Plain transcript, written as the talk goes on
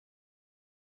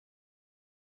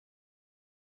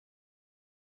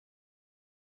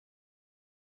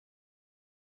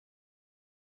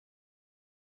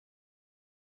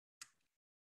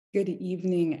Good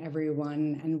evening,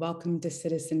 everyone, and welcome to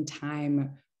Citizen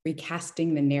Time,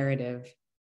 Recasting the Narrative,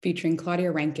 featuring Claudia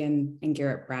Rankine and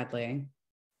Garrett Bradley.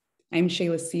 I'm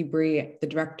Shayla Seabree, the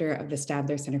director of the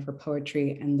Stadler Center for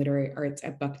Poetry and Literary Arts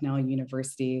at Bucknell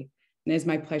University, and it is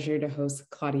my pleasure to host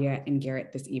Claudia and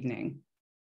Garrett this evening.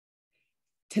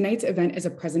 Tonight's event is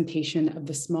a presentation of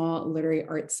the Small Literary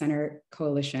Arts Center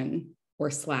Coalition, or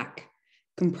SLACC,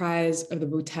 comprised of the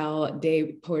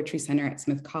Boutelle-Day Poetry Center at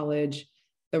Smith College,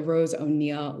 the Rose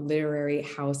O'Neill Literary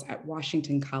House at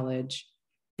Washington College,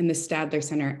 and the Stadler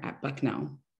Center at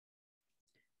Bucknell.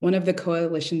 One of the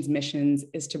coalition's missions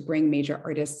is to bring major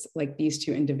artists like these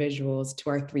two individuals to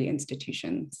our three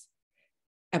institutions.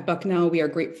 At Bucknell, we are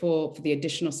grateful for the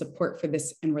additional support for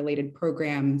this and related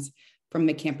programs from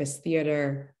the Campus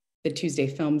Theater, the Tuesday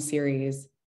Film Series,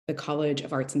 the College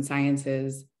of Arts and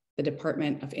Sciences, the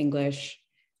Department of English,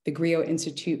 the Griot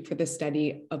Institute for the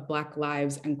Study of Black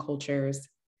Lives and Cultures,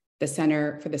 the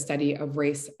Center for the Study of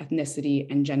Race, Ethnicity,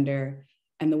 and Gender,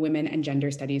 and the Women and Gender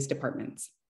Studies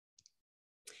departments.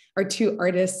 Our two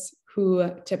artists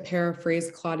who, to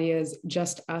paraphrase Claudia's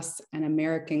Just Us, an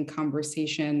American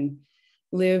Conversation,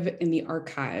 live in the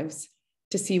archives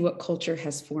to see what culture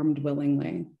has formed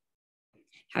willingly,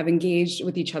 have engaged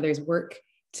with each other's work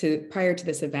prior to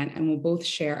this event, and will both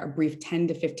share a brief 10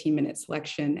 to 15 minute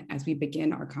selection as we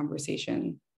begin our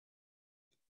conversation.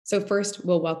 So first,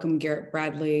 we'll welcome Garrett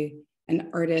Bradley,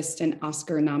 an artist and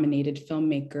Oscar-nominated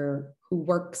filmmaker who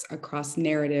works across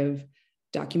narrative,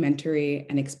 documentary,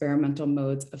 and experimental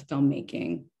modes of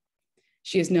filmmaking.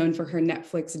 She is known for her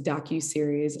Netflix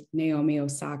docuseries, Naomi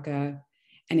Osaka,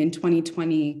 and in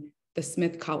 2020, the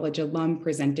Smith College alum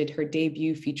presented her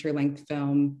debut feature-length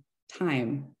film,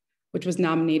 Time, which was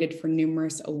nominated for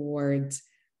numerous awards,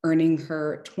 earning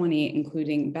her 20,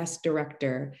 including Best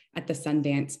Director at the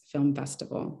Sundance Film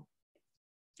Festival.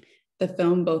 The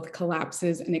film both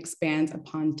collapses and expands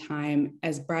upon time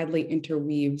as Bradley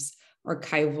interweaves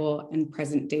archival and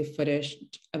present-day footage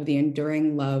of the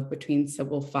enduring love between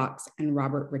Sybil Fox and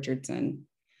Robert Richardson,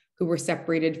 who were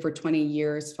separated for 20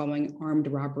 years following armed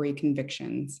robbery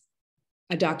convictions,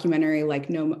 a documentary like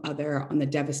no other on the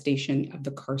devastation of the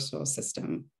carceral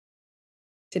system.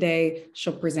 Today,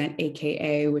 she'll present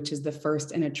AKA, which is the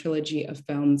first in a trilogy of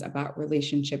films about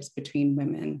relationships between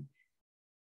women.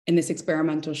 In this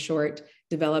experimental short,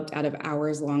 developed out of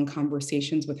hours-long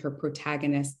conversations with her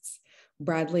protagonists,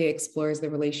 Bradley explores the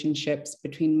relationships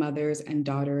between mothers and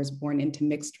daughters born into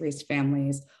mixed-race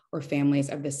families or families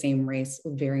of the same race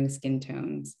with varying skin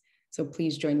tones. So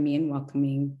please join me in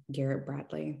welcoming Garrett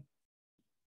Bradley.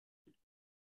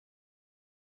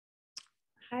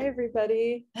 Hi,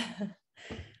 everybody.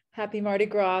 Happy Mardi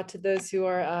Gras to those who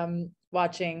are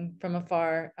watching from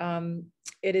afar.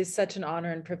 It is such an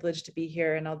honor and privilege to be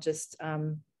here. And I'll just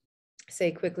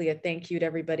say quickly a thank you to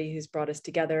everybody who's brought us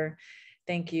together.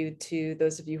 Thank you to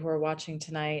those of you who are watching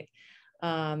tonight.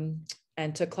 And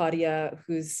to Claudia,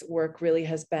 whose work really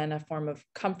has been a form of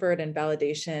comfort and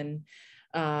validation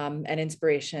and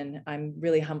inspiration. I'm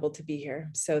really humbled to be here.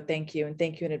 So thank you. And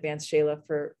thank you in advance, Shayla,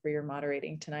 for your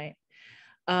moderating tonight.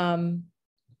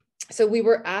 So we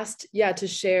were asked, to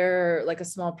share like a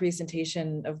small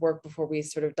presentation of work before we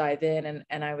sort of dive in.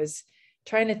 And I was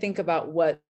trying to think about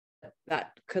what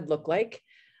that could look like.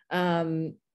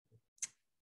 And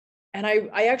I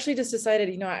actually just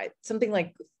decided, something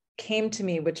like came to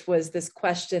me, which was this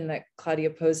question that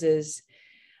Claudia poses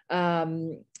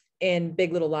in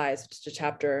Big Little Lies, which is a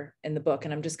chapter in the book.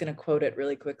 And I'm just going to quote it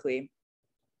really quickly.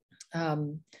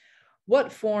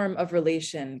 What form of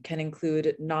relation can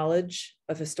include knowledge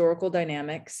of historical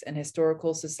dynamics and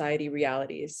historical society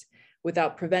realities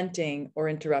without preventing or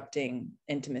interrupting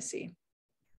intimacy?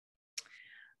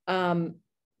 I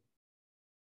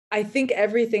think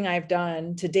everything I've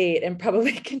done to date and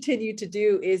probably continue to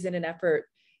do is in an effort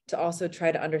to also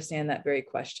try to understand that very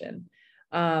question.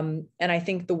 And I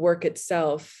think the work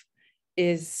itself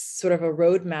is sort of a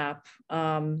roadmap,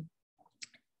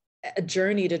 a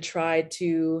journey to try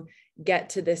to get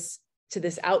to this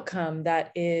outcome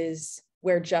that is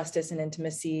where justice and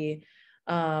intimacy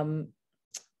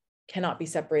cannot be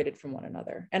separated from one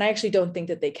another. And I actually don't think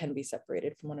that they can be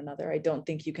separated from one another. I don't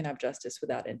think you can have justice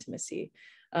without intimacy.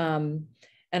 And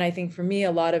I think for me,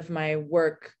 a lot of my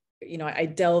work, I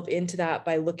delve into that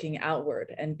by looking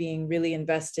outward and being really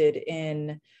invested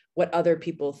in what other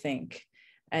people think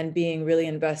and being really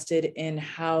invested in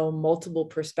how multiple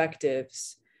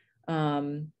perspectives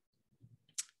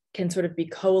can sort of be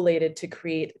collated to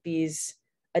create these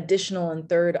additional and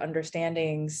third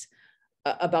understandings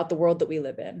about the world that we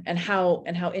live in, and how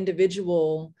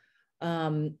individual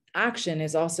action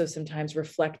is also sometimes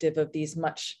reflective of these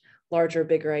much larger,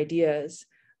 bigger ideas.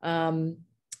 I'm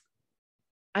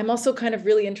also kind of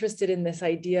really interested in this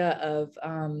idea of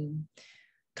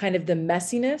kind of the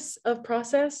messiness of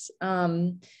process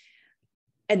and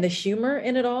the humor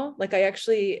in it all. Like I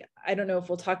don't know if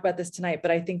we'll talk about this tonight,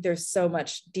 but I think there's so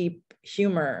much deep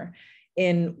humor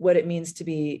in what it means to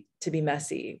be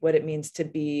messy, what it means to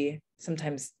be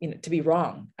sometimes, to be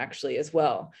wrong actually as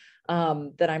well,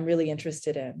 that I'm really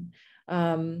interested in.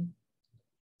 And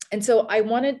so I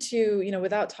wanted to,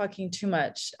 without talking too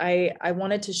much, I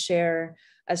wanted to share,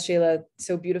 as Shayla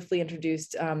so beautifully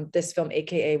introduced, this film,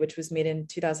 AKA, which was made in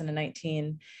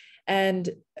 2019. And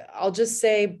I'll just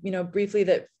say, briefly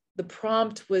that the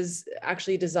prompt was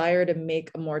actually a desire to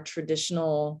make a more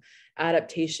traditional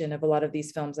adaptation of a lot of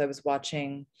these films I was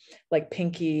watching, like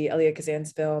Pinky, Elia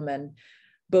Kazan's film, and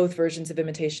both versions of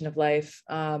Imitation of Life,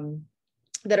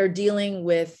 that are dealing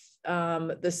with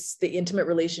the intimate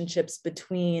relationships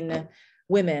between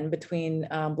women, between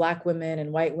Black women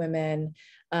and white women,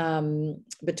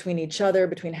 between each other,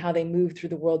 between how they move through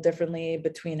the world differently,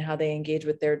 between how they engage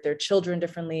with their children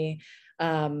differently,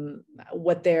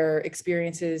 what their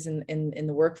experiences in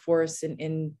the workforce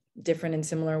in different and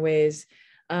similar ways.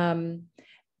 And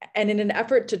in an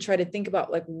effort to try to think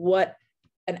about like what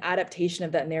an adaptation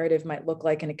of that narrative might look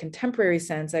like in a contemporary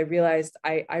sense, I realized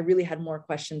I really had more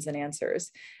questions than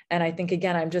answers. And I think,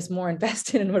 again, I'm just more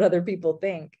invested in what other people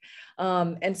think.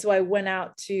 And so I went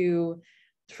out to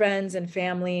friends and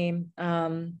family,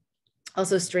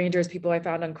 also strangers, people I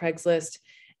found on Craigslist,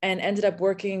 and ended up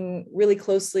working really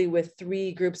closely with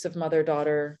 3 groups of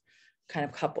mother-daughter kind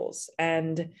of couples.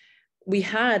 And we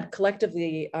had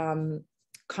collectively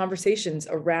conversations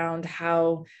around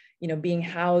how, being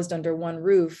housed under one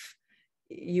roof,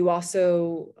 you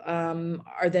also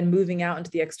are then moving out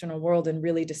into the external world in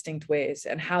really distinct ways,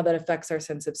 and how that affects our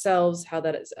sense of selves, how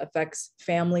that affects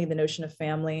family, the notion of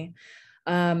family.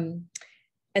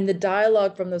 And the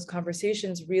dialogue from those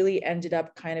conversations really ended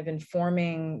up kind of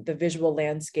informing the visual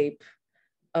landscape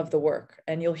of the work.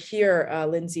 And you'll hear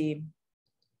Lindsay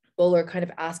Bowler kind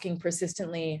of asking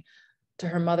persistently to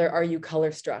her mother, "Are you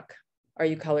color struck? Are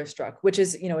you color struck?" Which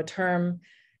is, a term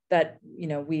that,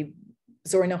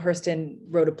 Zora Neale Hurston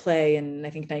wrote a play in, I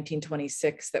think,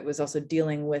 1926 that was also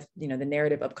dealing with, the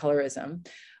narrative of colorism.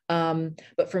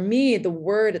 But for me, the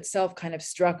word itself kind of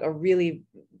struck a really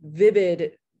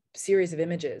vivid series of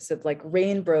images of like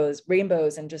rainbows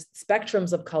and just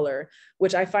spectrums of color,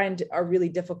 which I find are really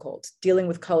difficult. Dealing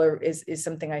with color is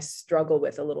something I struggle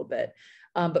with a little bit.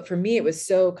 But for me, it was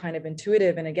so kind of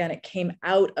intuitive. And again, it came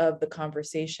out of the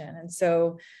conversation. And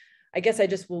so I guess I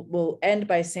just will end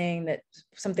by saying that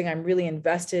something I'm really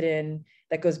invested in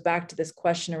that goes back to this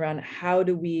question around how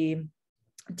do we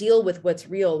deal with what's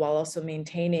real while also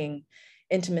maintaining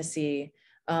intimacy,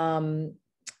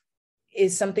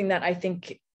 is something that I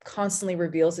think constantly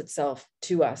reveals itself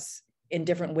to us in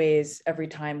different ways every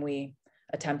time we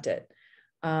attempt it.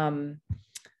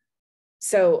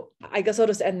 So I guess I'll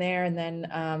just end there and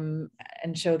then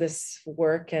and show this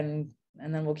work, and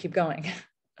then we'll keep going.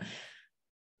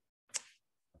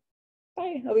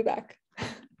 Bye, I'll be back.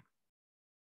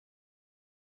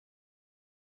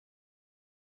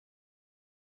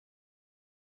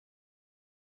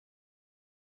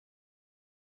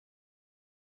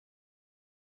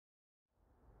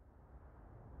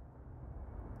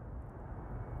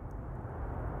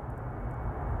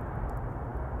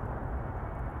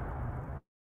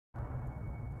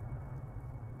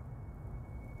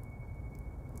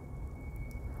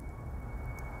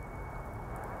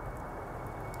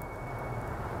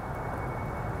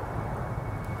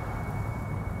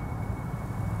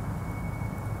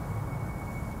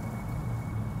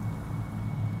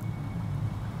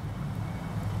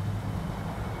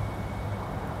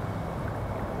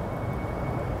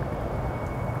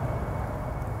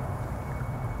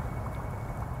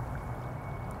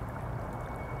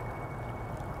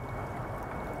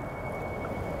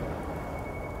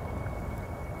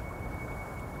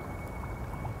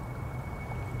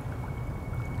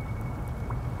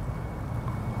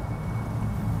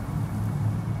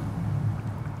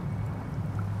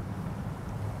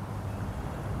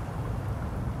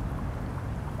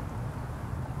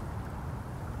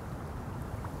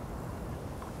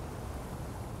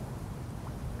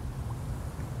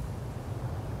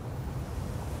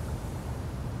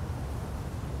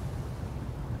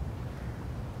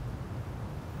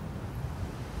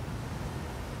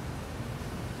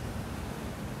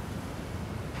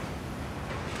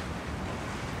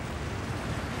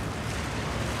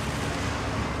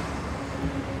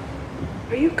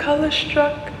 Are you color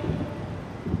struck?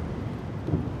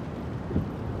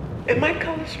 Am I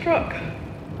color struck?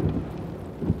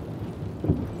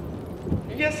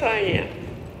 Yes, I am.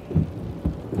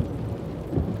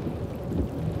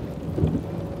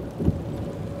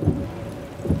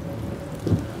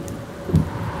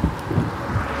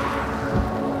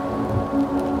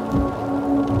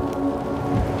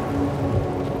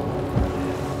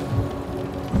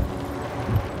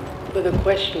 But the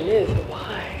question is,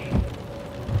 why?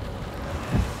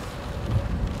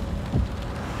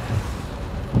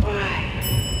 Why?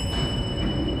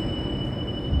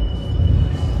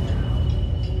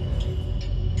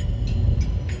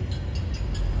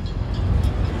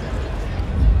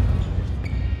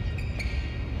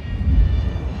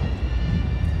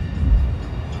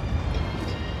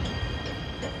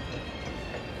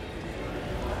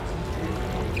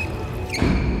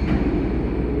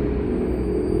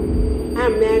 I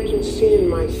imagine seeing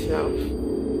myself.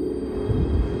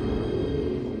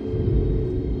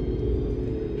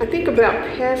 I think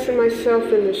about passing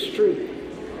myself in the street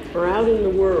or out in the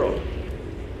world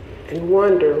and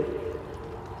wonder,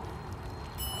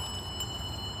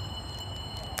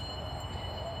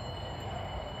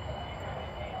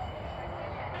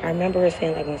 I remember her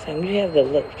saying, like, one time, you have the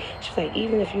look. She's like,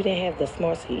 even if you didn't have the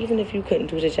smarts, even if you couldn't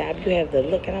do the job, you have the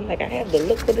look. And I'm like, I have the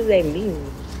look? What does that mean?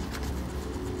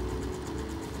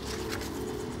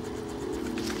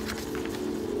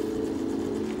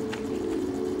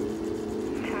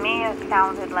 To me, it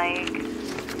sounded like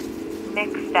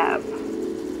mixed up.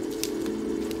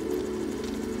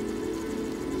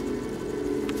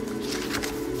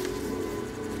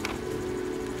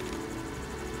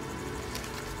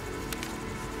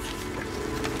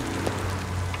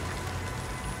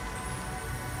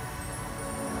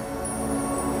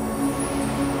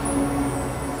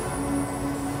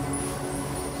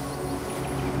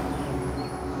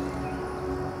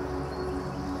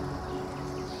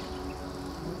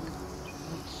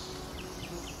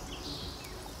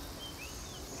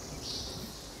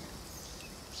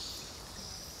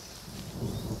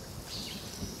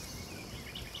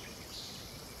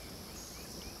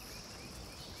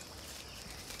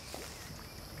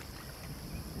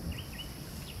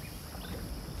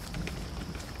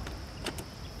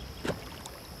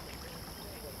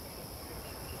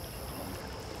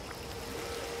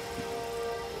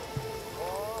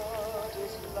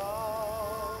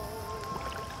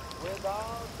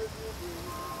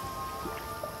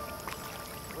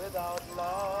 Without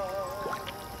love,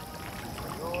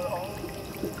 you're only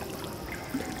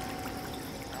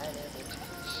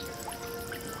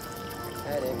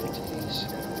an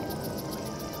imitation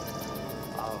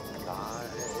of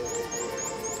life.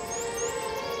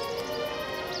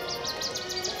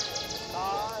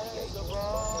 Skies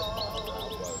above,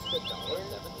 in color,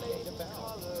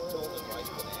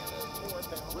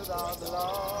 without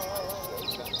love.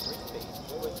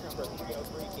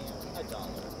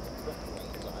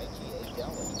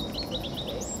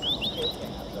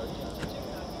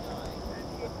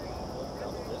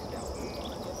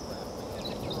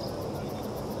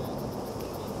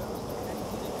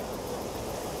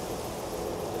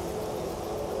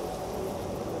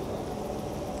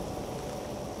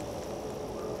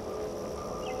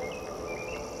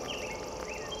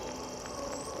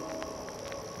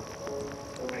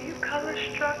 Are you color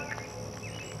struck?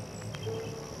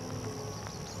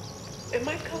 Am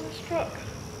I color struck?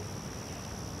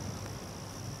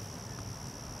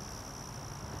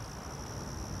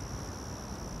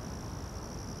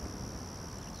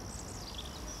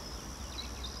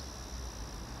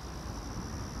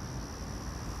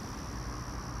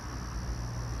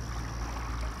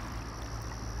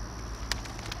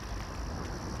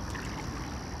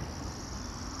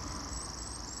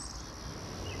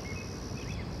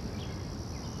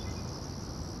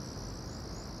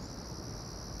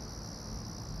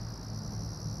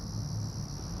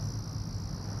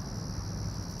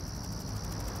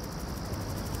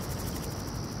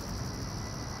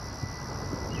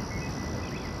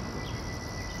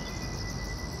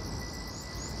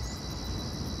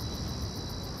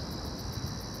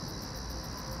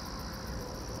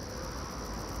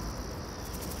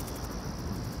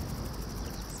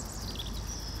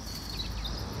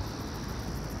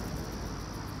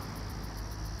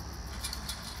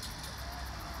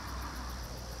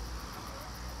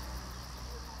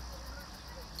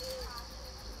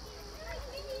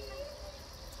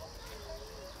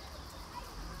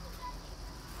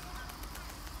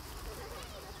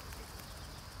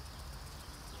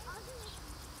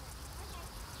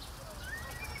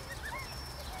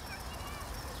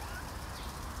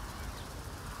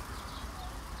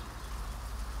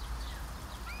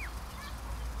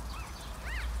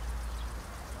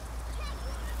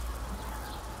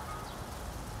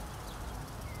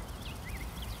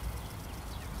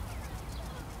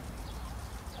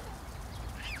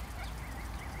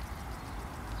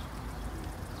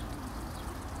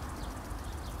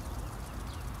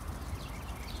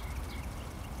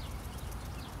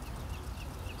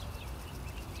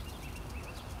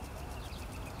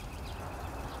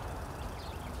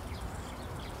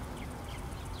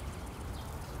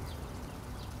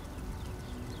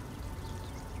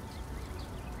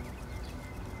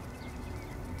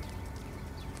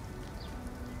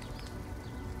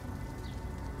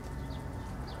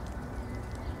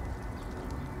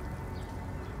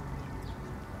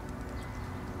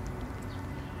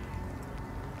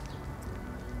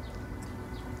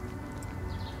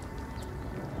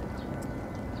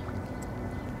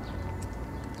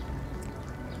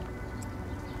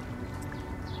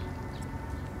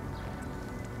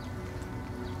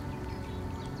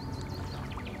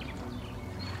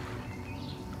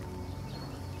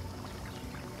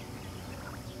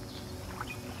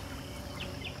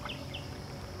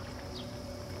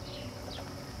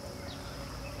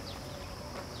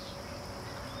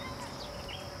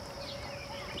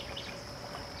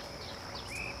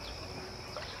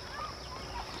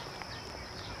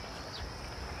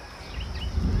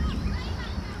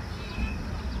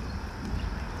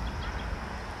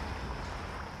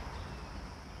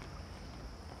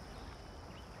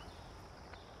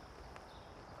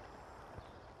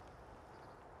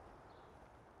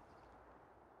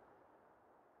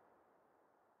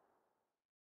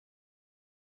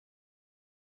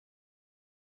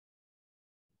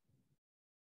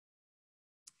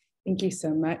 Thank you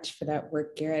so much for that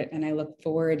work, Garrett, and I look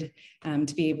forward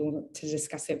to be able to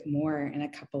discuss it more in a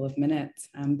couple of minutes.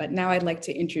 But now I'd like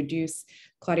to introduce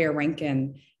Claudia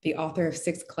Rankine, the author of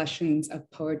 6 collections of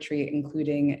poetry,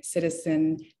 including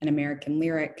Citizen, An American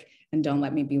Lyric, and Don't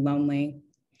Let Me Be Lonely,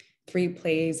 3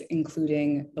 plays,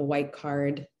 including The White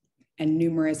Card, and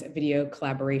numerous video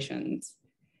collaborations.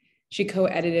 She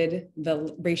co-edited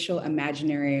the Racial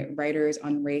Imaginary Writers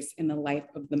on Race in the Life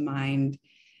of the Mind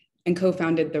and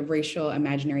co-founded the Racial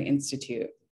Imaginary Institute.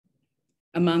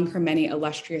 Among her many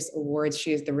illustrious awards,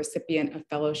 she is the recipient of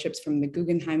fellowships from the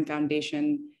Guggenheim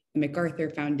Foundation, the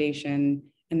MacArthur Foundation,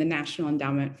 and the National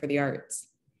Endowment for the Arts.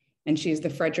 And she is the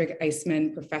Frederick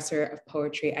Eisman Professor of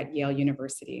Poetry at Yale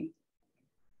University.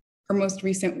 Her most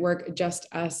recent work, Just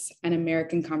Us, An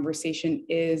American Conversation,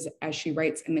 is, as she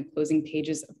writes in the closing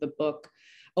pages of the book,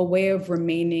 a way of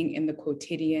remaining in the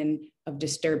quotidian of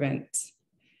disturbance,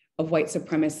 of white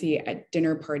supremacy at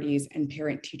dinner parties and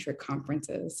parent-teacher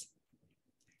conferences.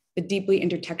 The deeply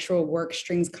intertextual work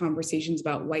strings conversations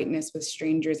about whiteness with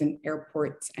strangers in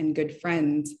airports and good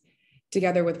friends,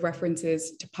 together with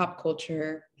references to pop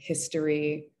culture,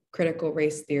 history, critical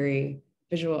race theory,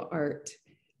 visual art,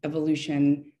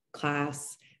 evolution,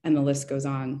 class, and the list goes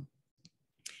on. And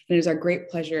it is our great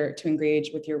pleasure to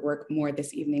engage with your work more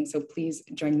this evening, so please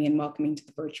join me in welcoming to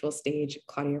the virtual stage,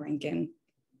 Claudia Rankine.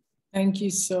 Thank you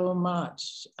so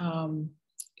much.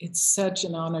 It's such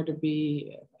an honor to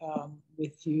be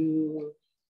with you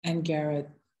and Garrett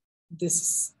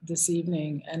this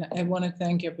evening. And I want to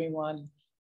thank everyone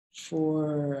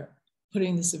for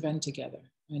putting this event together.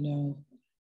 I know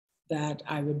that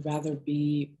I would rather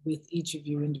be with each of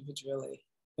you individually,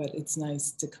 but it's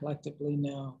nice to collectively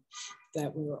know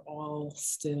that we're all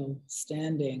still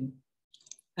standing.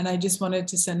 And I just wanted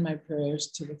to send my prayers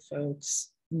to the folks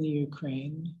in the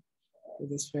Ukraine for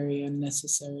this very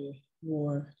unnecessary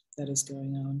war that is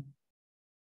going on.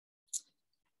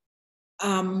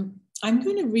 I'm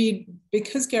going to read,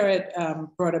 because Garrett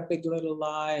brought up Big Little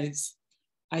Lies,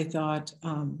 I thought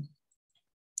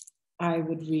I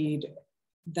would read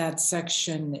that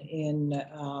section in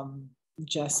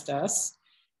Just Us.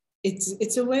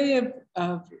 It's a way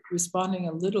of responding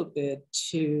a little bit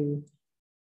to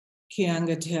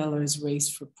Keeanga Taylor's Race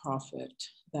for Profit,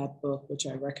 that book, which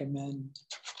I recommend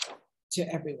to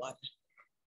everyone.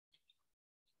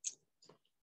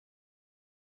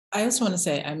 I also want to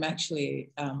say I'm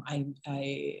actually,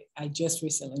 I just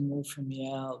recently moved from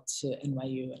Yale to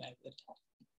NYU, and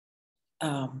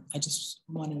I just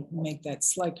want to make that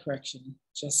slight correction,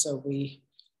 just so we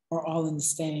are all on the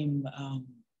same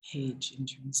page in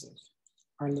terms of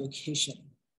our location.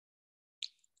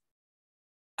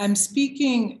 I'm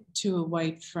speaking to a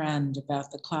white friend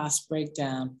about the class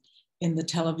breakdown in the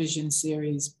television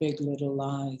series Big Little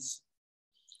Lies.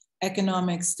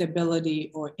 Economic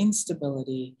stability or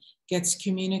instability gets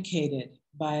communicated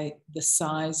by the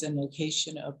size and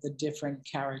location of the different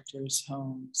characters'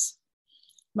 homes.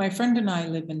 My friend and I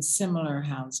live in similar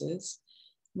houses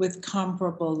with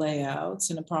comparable layouts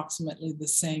and approximately the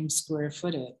same square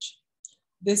footage.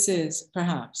 This is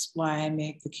perhaps why I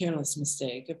make the careless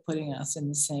mistake of putting us in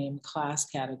the same class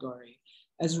category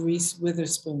as Reese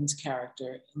Witherspoon's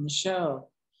character in the show.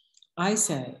 I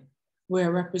say,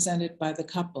 we're represented by the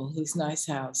couple whose nice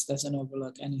house doesn't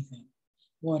overlook anything,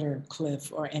 water,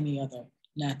 cliff, or any other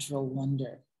natural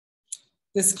wonder.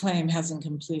 This claim hasn't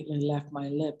completely left my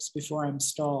lips before I'm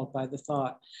stalled by the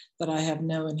thought that I have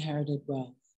no inherited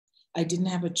wealth. I didn't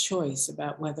have a choice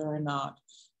about whether or not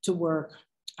to work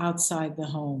outside the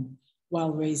home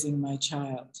while raising my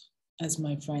child, as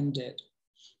my friend did,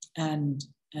 and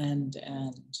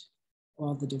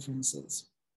all the differences.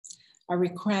 I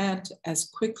recant as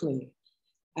quickly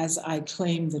as I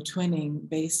claim the twinning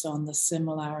based on the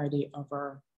similarity of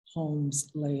our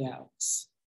home's layouts.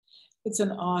 It's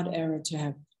an odd error to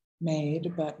have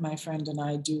made, but my friend and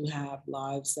I do have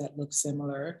lives that look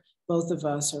similar. Both of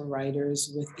us are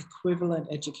writers with equivalent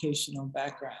educational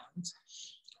backgrounds,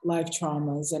 life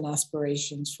traumas and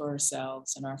aspirations for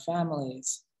ourselves and our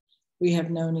families. We have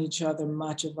known each other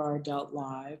much of our adult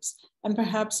lives, and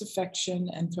perhaps affection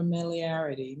and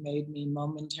familiarity made me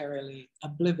momentarily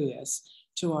oblivious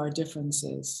to our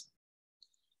differences.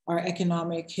 Our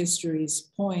economic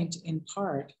histories point in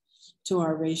part to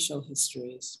our racial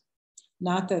histories.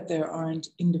 Not that there aren't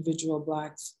individual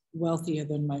Blacks wealthier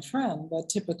than my friend, but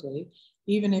typically,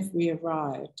 even if we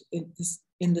arrived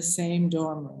in the same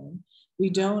dorm room, we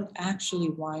don't actually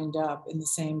wind up in the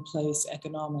same place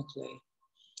economically,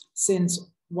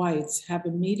 since whites have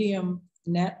a median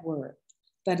net worth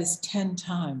that is 10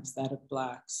 times that of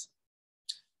Blacks.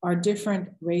 Our different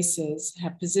races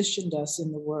have positioned us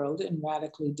in the world in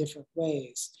radically different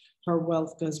ways. Her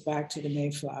wealth goes back to the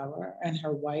Mayflower, and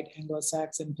her white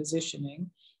Anglo-Saxon positioning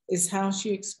is how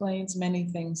she explains many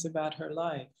things about her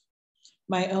life.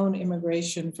 My own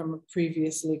immigration from a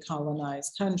previously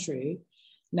colonized country,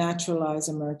 naturalized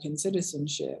American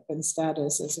citizenship, and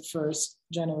status as a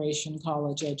first-generation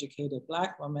college-educated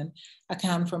Black woman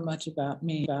account for much about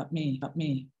me.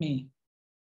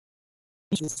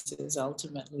 This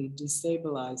ultimately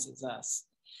destabilizes us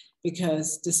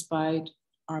because despite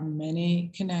our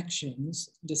many connections,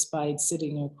 despite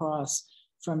sitting across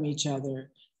from each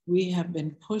other, we have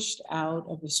been pushed out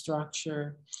of a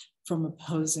structure from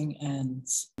opposing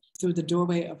ends through the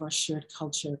doorway of our shared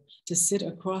culture to sit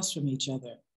across from each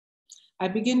other. I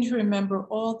begin to remember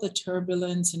all the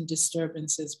turbulence and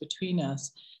disturbances between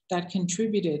us that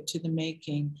contributed to the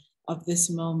making of this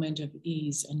moment of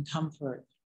ease and comfort.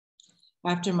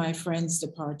 After my friend's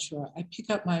departure, I pick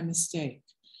up my mistake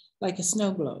like a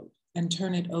snow globe and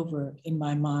turn it over in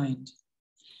my mind.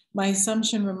 My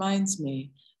assumption reminds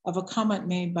me of a comment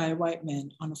made by a white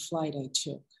man on a flight I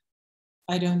took.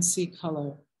 I don't see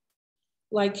color.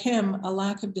 Like him, a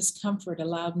lack of discomfort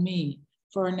allowed me,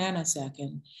 for a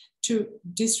nanosecond, to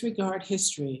disregard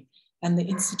history and the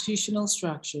institutional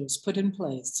structures put in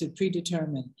place to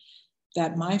predetermine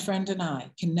that my friend and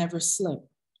I can never slip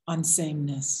on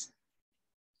sameness.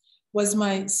 Was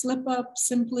my slip up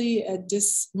simply a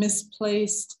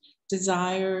misplaced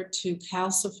desire to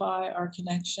calcify our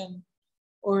connection,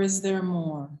 or is there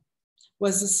more?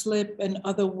 Was the slip an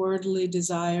otherworldly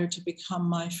desire to become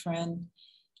my friend,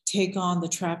 take on the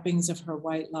trappings of her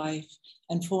white life,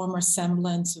 and form a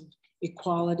semblance of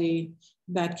equality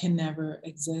that can never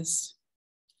exist?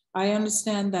 I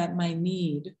understand that my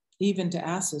need, even to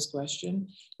ask this question,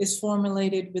 is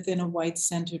formulated within a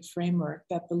white-centered framework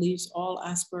that believes all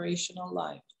aspirational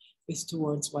life is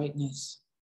towards whiteness.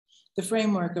 The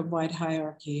framework of white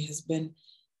hierarchy has been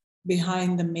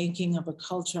behind the making of a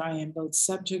culture I am both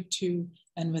subject to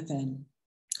and within.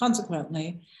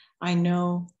 Consequently, I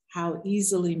know how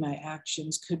easily my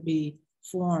actions could be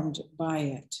formed by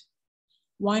it.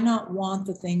 Why not want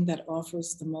the thing that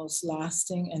offers the most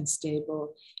lasting and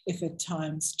stable, if at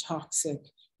times toxic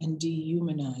and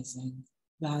dehumanizing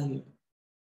value?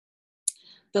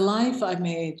 The life I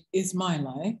made is my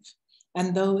life,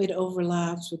 and though it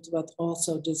overlaps with what's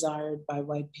also desired by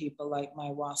white people like my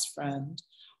WASP friend,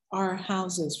 our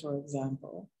houses, for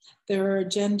example, there are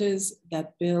agendas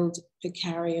that build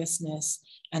precariousness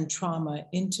and trauma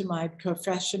into my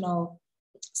professional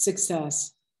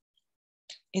success,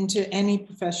 into any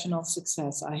professional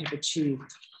success I have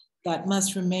achieved that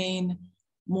must remain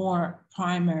more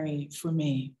primary for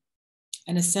me.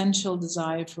 An essential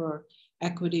desire for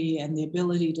equity and the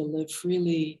ability to live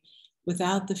freely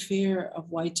without the fear of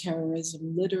white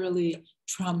terrorism literally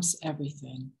trumps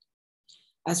everything,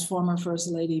 as former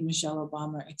First Lady Michelle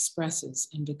Obama expresses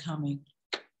in Becoming.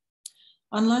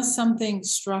 Unless something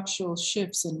structural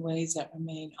shifts in ways that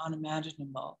remain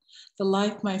unimaginable, the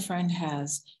life my friend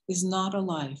has is not a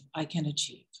life I can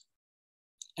achieve,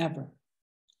 ever.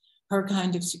 Her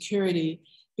kind of security,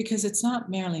 because it's not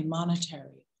merely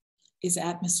monetary, is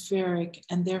atmospheric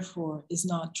and therefore is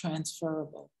not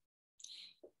transferable.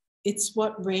 It's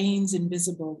what reigns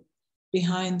invisible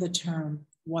behind the term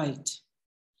white.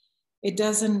 It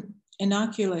doesn't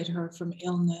inoculate her from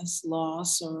illness,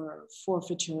 loss, or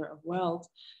forfeiture of wealth,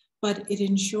 but it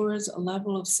ensures a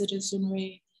level of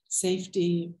citizenry,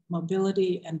 safety,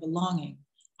 mobility, and belonging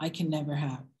I can never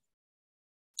have.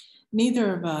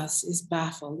 Neither of us is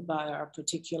baffled by our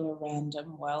particular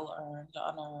random, well-earned,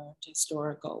 unearned,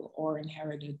 historical, or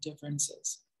inherited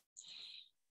differences.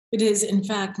 It is, in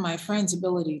fact, my friend's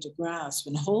ability to grasp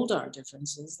and hold our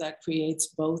differences that creates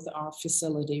both our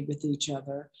facility with each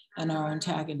other and our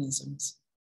antagonisms.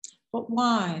 But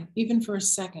why, even for a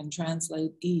second,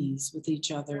 translate ease with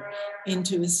each other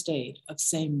into a state of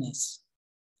sameness?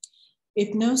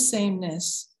 If no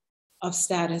sameness of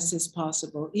status is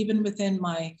possible, even within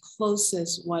my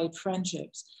closest white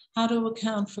friendships, how to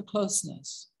account for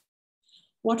closeness?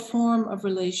 What form of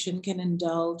relation can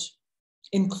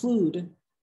include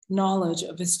knowledge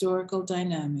of historical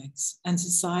dynamics and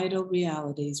societal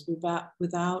realities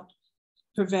without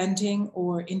preventing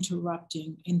or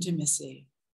interrupting intimacy?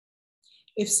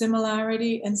 If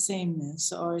similarity and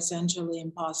sameness are essentially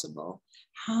impossible,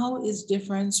 how is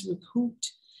difference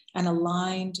recouped and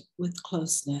aligned with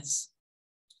closeness?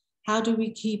 How do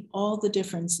we keep all the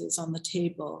differences on the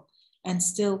table and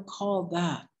still call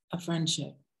that a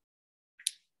friendship?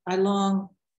 I long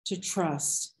to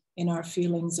trust in our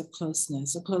feelings of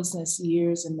closeness, a closeness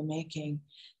years in the making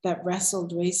that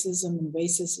wrestled racism and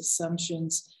racist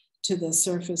assumptions to the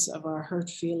surface of our hurt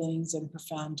feelings and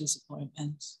profound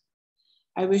disappointments.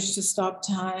 I wish to stop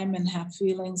time and have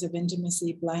feelings of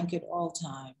intimacy blanket all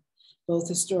time, both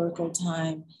historical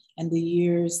time and the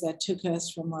years that took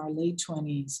us from our late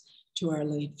 20s to our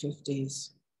late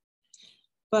 50s.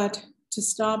 But to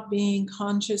stop being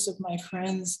conscious of my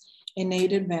friends'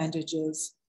 innate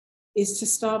advantages is to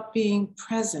stop being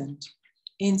present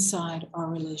inside our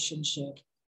relationship.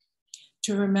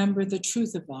 To remember the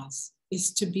truth of us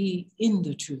is to be in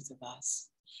the truth of us,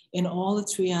 in all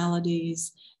its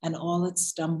realities and all its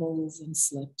stumbles and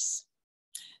slips.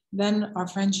 Then our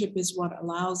friendship is what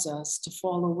allows us to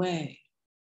fall away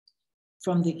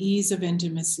from the ease of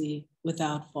intimacy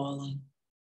without falling.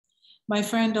 My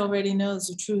friend already knows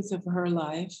the truth of her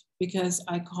life because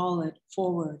I call it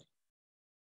forward.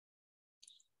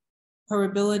 Her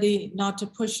ability not to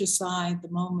push aside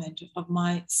the moment of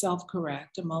my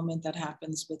self-correct, a moment that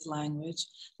happens with language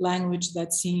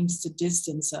that seems to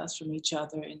distance us from each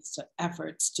other in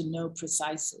efforts to know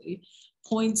precisely,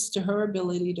 points to her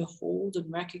ability to hold and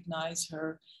recognize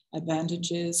her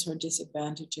advantages, her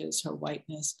disadvantages, her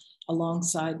whiteness,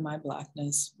 alongside my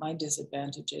Blackness, my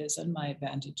disadvantages, and my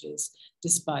advantages,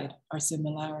 despite our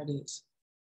similarities.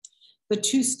 The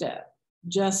two-step,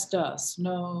 just us,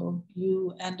 no,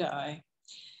 you and I,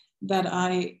 that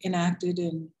I enacted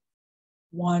in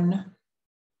one,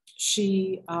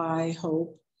 she, I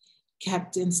hope,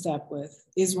 kept in step with,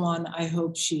 is one I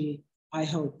hope she, I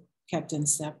hope, kept in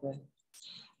step with.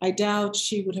 I doubt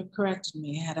she would have corrected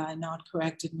me had I not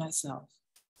corrected myself.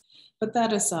 But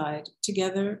that aside,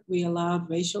 together we allowed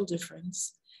racial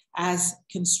difference, as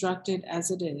constructed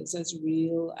as it is, as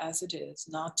real as it is,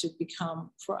 not to become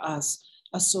for us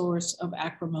a source of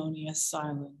acrimonious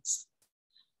silence.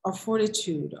 Our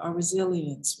fortitude, our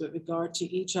resilience with regard to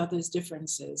each other's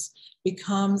differences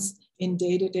becomes in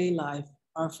day-to-day life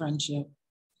our friendship.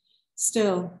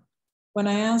 Still, when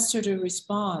I asked her to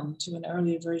respond to an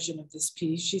earlier version of this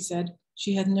piece, she said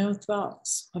she had no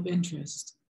thoughts of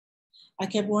interest. I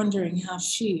kept wondering how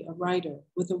she, a writer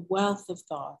with a wealth of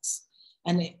thoughts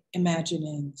and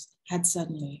imaginings, had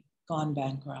suddenly gone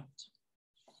bankrupt.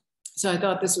 So I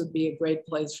thought this would be a great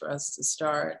place for us to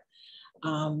start,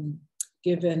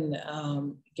 given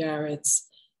Garrett's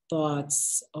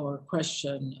thoughts or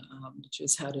question, which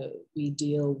is how do we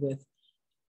deal with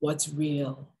what's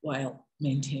real while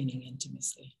maintaining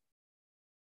intimacy.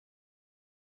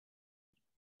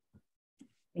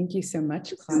 Thank you so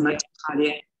much,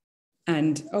 Claudia.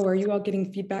 And, oh, are you all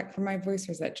getting feedback from my voice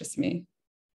or is that just me?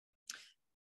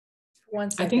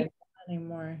 1 second, not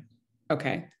anymore.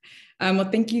 Okay.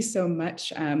 Well, thank you so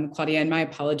much, Claudia, and my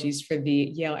apologies for the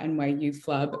Yale NYU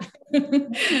flub.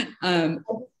 I'm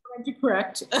trying to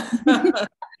correct.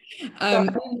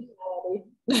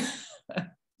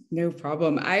 No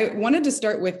problem. I wanted to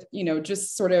start with,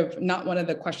 just sort of not one of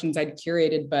the questions I'd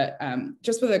curated, but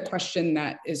just with a question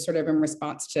that is sort of in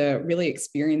response to really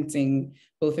experiencing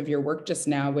both of your work just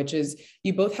now, which is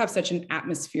you both have such an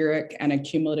atmospheric and a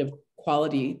cumulative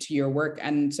quality to your work.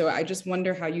 And so I just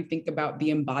wonder how you think about the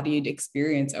embodied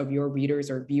experience of your readers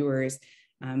or viewers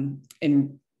when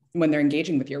they're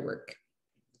engaging with your work.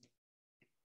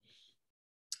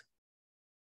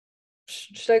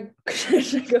 Should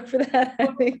I go for that?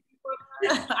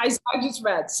 I just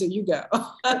read, so you go.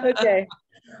 Okay.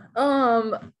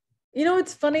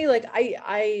 It's funny, like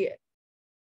I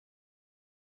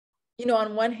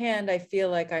on one hand, I feel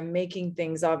like I'm making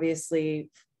things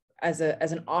obviously as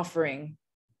an offering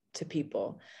to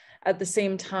people. At the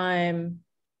same time,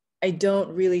 I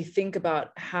don't really think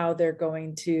about how they're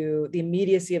going to, the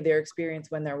immediacy of their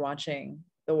experience when they're watching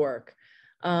the work.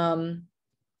 And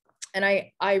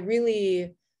I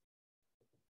really,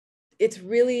 it's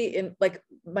really in like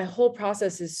my whole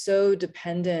process is so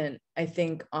dependent, I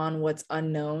think, on what's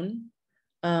unknown,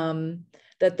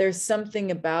 that there's something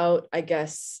about, I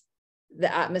guess,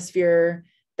 the atmosphere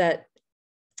that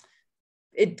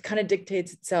it kind of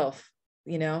dictates itself,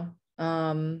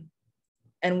 and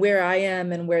where I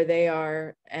am and where they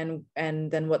are, and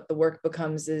then what the work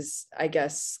becomes is, I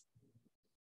guess,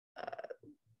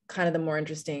 kind of the more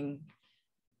interesting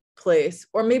place,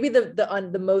 or maybe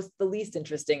the least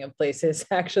interesting of places,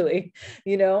 actually.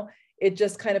 It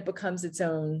just kind of becomes its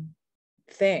own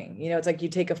thing. It's like you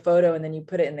take a photo and then you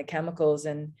put it in the chemicals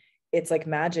and it's like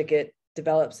magic. It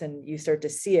develops and you start to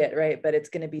see it, right? But it's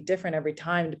going to be different every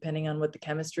time depending on what the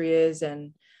chemistry is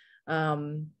and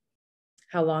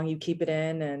how long you keep it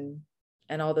in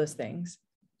and all those things.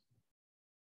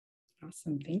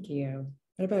 Awesome, thank you.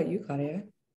 What about you, Claudia?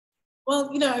 Well,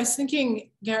 you know, I was thinking,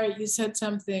 Garrett, you said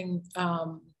something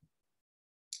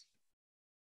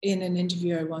in an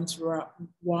interview I once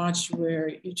watched where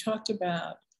you talked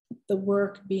about the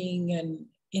work being an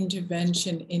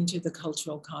intervention into the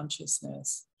cultural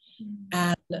consciousness.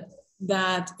 And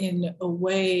that in a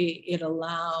way it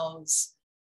allows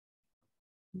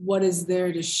what is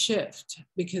there to shift,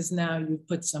 because now you've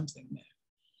put something there,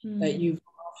 that you've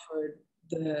offered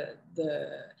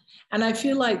and I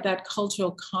feel like that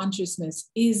cultural consciousnness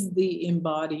is the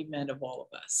embodiment of all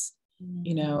of us,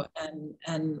 you know,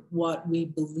 and what we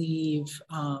believe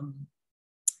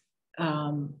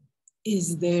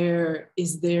is there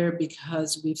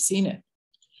because we've seen it.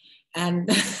 And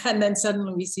then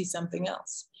suddenly we see something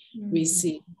else. We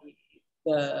see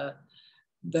the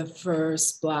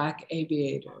first Black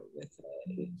aviator with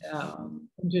an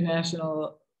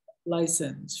international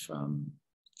license from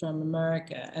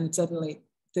America, and suddenly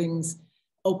things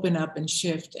open up and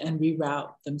shift and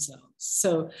reroute themselves.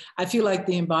 So I feel like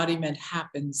the embodiment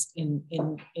happens in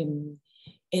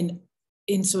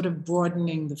sort of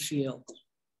broadening the field.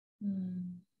 Yeah.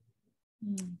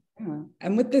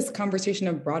 And with this conversation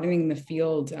of broadening the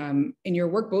field, in your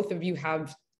work, both of you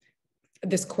have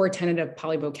this core tenet of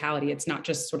polyvocality. It's not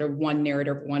just sort of one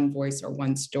narrative, one voice, or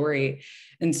one story.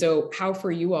 And so how for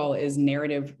you all is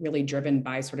narrative really driven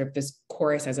by sort of this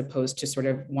chorus as opposed to sort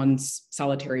of one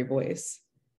solitary voice?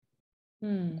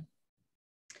 You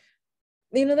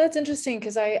know, that's interesting,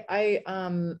 because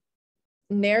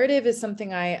narrative is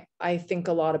something I think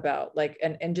a lot about, like,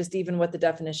 and just even what the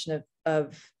definition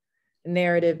of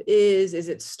narrative is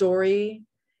it story?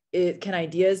 Can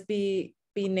ideas be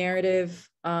narrative?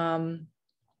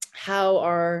 How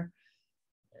are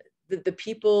the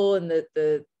people and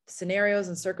the scenarios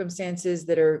and circumstances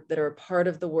that are a part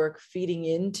of the work feeding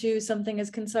into something as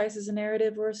concise as a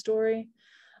narrative or a story?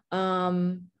 I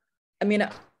mean,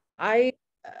 I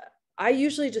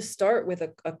usually just start with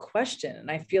a question, and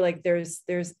I feel like there's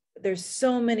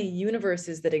so many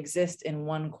universes that exist in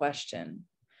one question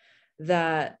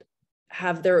that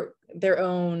have their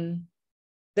own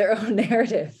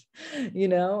narrative, you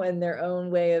know, and their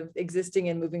own way of existing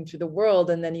and moving through the world.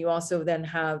 And then you also then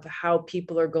have how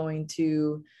people are going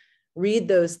to read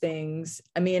those things.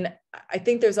 I mean, I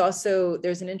think there's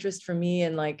an interest for me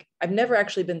in, like, I've never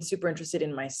actually been super interested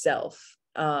in myself,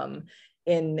 and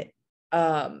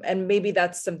maybe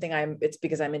that's something it's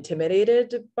because I'm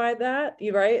intimidated by that,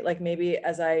 you're right? Like, maybe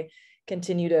as I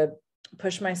continue to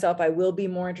push myself, I will be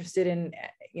more interested in,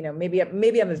 you know, maybe I'm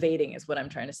evading is what I'm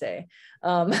trying to say,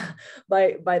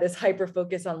 by this hyper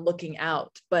focus on looking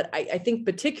out. But I think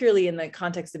particularly in the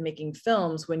context of making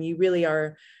films, when you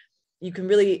can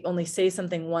really only say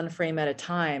something one frame at a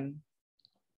time,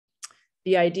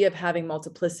 the idea of having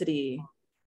multiplicity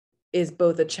is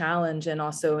both a challenge and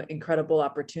also incredible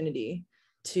opportunity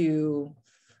to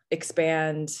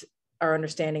expand our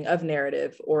understanding of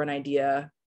narrative or an idea,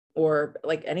 or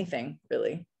like anything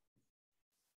really.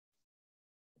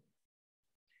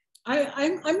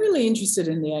 I'm really interested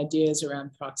in the ideas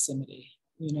around proximity,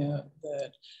 you know,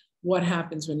 what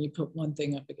happens when you put one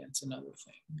thing up against another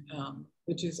thing,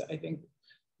 which is, I think,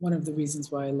 one of the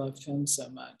reasons why I love film so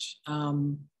much.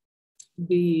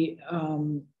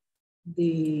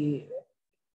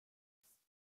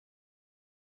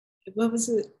 What was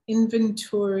it?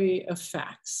 Inventory of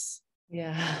facts.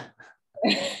 Yeah.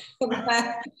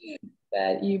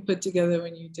 that you put together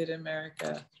when you did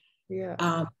America.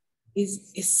 Yeah.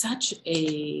 Is such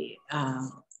a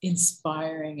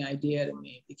inspiring idea to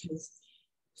me, because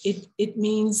it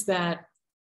means that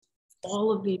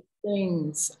all of these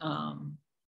things,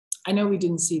 I know we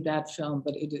didn't see that film,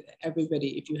 but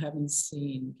everybody, if you haven't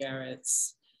seen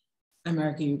Garrett's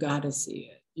America, you gotta see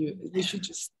it. You should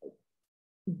just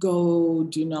go,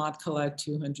 do not collect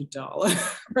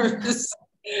 $200.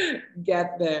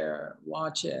 Get there,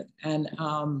 watch it.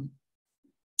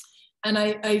 And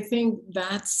I think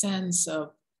that sense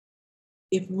of,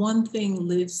 if one thing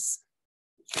lives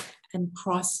and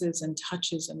crosses and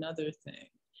touches another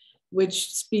thing,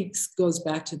 which goes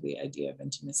back to the idea of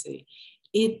intimacy,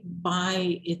 it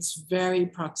by its very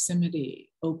proximity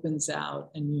opens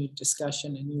out a new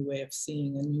discussion, a new way of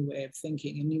seeing, a new way of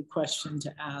thinking, a new question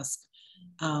to ask.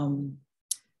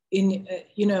 In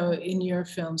your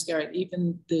films, Garrett,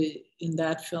 even in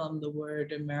that film, the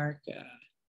word America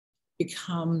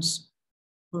becomes,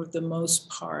 for the most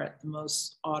part, the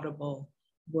most audible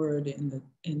word in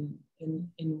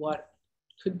what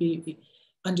could be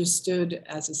understood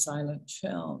as a silent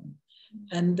film.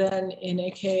 And then in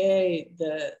AKA,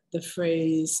 the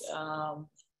phrase, are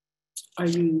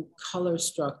you color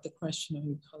struck? The question, are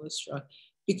you color struck,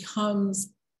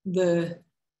 becomes the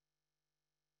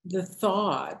the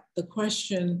thought, the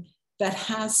question that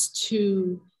has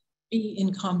to be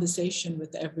in conversation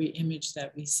with every image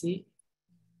that we see.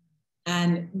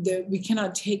 And we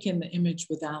cannot take in the image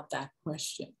without that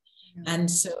question.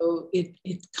 And so it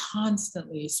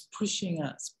constantly is pushing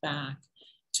us back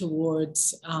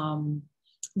towards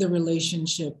the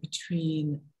relationship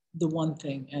between the one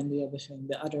thing and the other thing,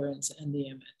 the utterance and the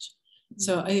image.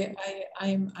 So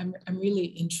I'm really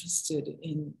interested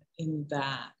in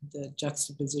that, the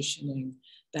juxtapositioning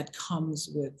that comes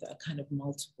with a kind of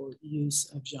multiple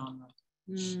use of genre.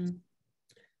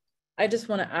 I just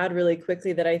want to add really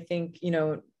quickly that I think, you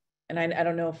know, and I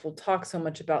don't know if we'll talk so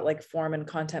much about like form and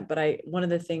content, but one of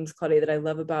the things, Claudia, that I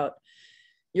love about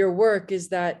your work is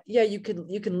that, yeah, you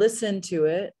can listen to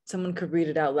it. Someone could read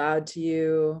it out loud to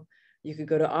you. You could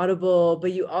go to Audible,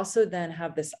 but you also then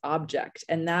have this object,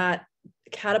 and that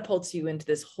catapults you into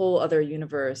this whole other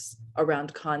universe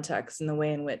around context and the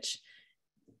way in which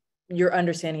you're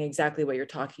understanding exactly what you're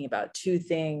talking about. Two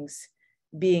things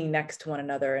being next to one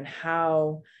another, and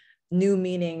how new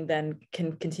meaning then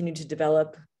can continue to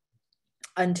develop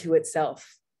unto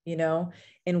itself, you know,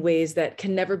 in ways that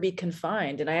can never be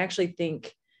confined. And I actually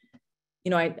think, you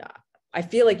know, I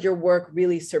feel like your work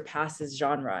really surpasses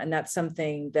genre. And that's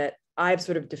something that I've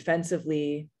sort of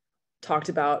defensively talked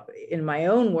about in my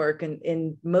own work,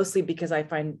 and mostly because I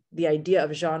find the idea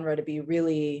of genre to be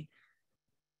really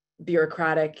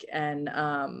bureaucratic and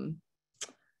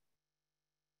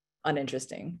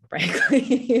uninteresting,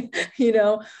 frankly, you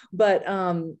know, but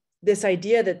this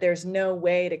idea that there's no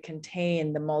way to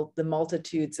contain the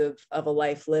multitudes of a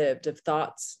life lived, of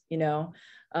thoughts, you know,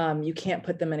 you can't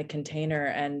put them in a container.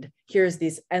 And here's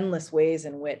these endless ways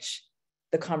in which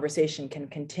the conversation can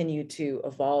continue to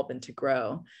evolve and to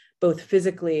grow, both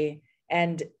physically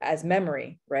and as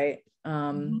memory, right?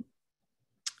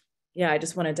 Yeah, I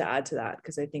just wanted to add to that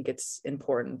because I think it's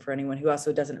important for anyone who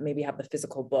also doesn't maybe have the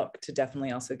physical book to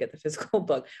definitely also get the physical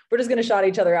book. We're just going to shout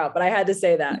each other out, but I had to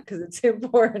say that because it's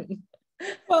important.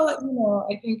 Well, you know,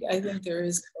 I think there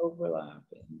is overlap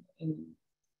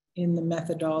in the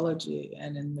methodology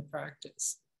and in the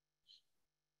practice.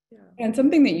 Yeah. And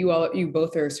something that you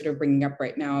both are sort of bringing up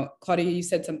right now, Claudia, you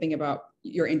said something about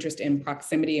your interest in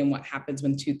proximity and what happens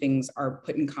when two things are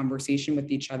put in conversation with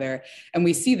each other. And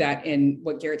we see that in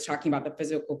what Garrett's talking about, the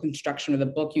physical construction of the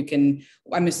book.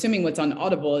 I'm assuming what's on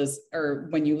Audible or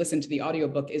when you listen to the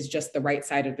audiobook, is just the right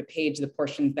side of the page, the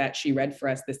portions that she read for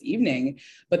us this evening.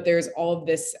 But there's all of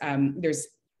this, there's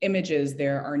images,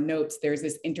 there are notes, there's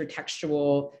this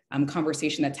intertextual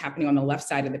conversation that's happening on the left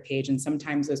side of the page. And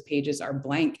sometimes those pages are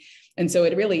blank. And so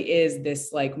it really is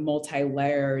this like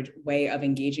multi-layered way of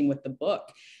engaging with the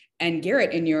book. And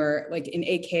Garrett, in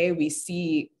AK, we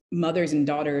see mothers and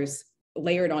daughters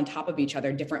layered on top of each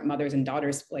other, different mothers and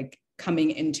daughters like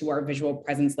coming into our visual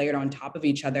presence layered on top of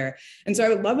each other. And so I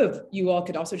would love if you all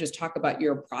could also just talk about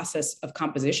your process of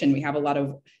composition. We have a lot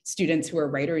of students who are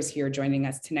writers here joining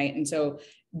us tonight. And so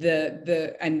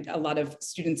and a lot of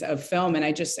students of film. And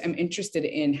I just am interested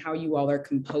in how you all are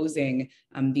composing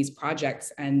these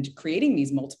projects and creating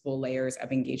these multiple layers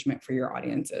of engagement for your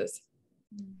audiences.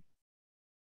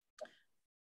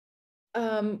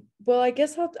 Well, I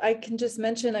guess I can just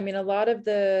mention, I mean, a lot of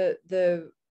the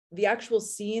actual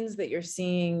scenes that you're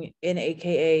seeing in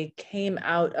AKA came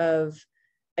out of,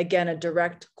 again, a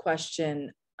direct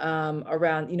question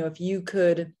around, you know, if you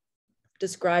could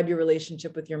describe your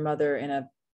relationship with your mother in a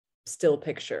still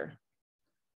picture,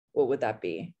 what would that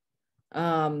be?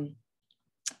 And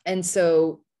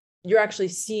so you're actually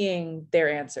seeing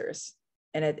their answers.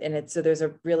 So there's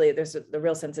a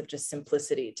real sense of just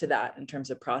simplicity to that in terms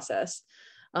of process.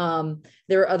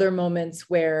 There are other moments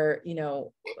where, you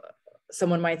know,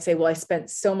 someone might say, well, I spent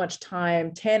so much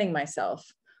time tanning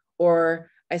myself,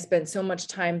 or I spent so much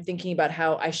time thinking about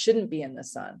how I shouldn't be in the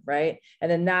sun, right? And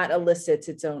then that elicits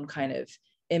its own kind of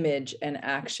image and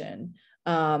action.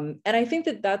 And I think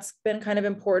that that's been kind of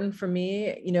important for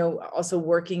me, you know, also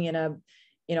working in a,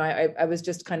 you know, I was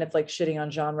just kind of like shitting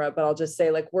on genre, but I'll just say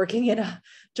like working in a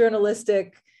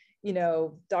journalistic, you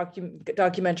know,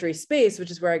 documentary space,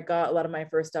 which is where I got a lot of my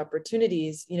first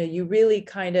opportunities. You know, you really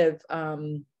kind of,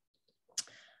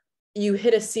 you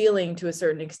hit a ceiling to a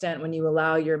certain extent when you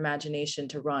allow your imagination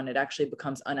to run. It actually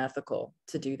becomes unethical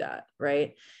to do that,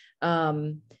 right?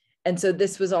 And so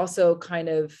this was also kind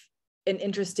of an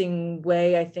interesting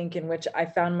way, I think, in which I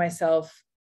found myself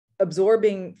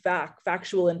absorbing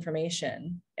factual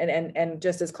information, and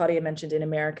just as Claudia mentioned, in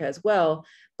America as well,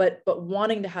 but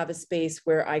wanting to have a space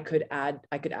where I could add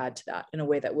to that in a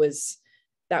way that was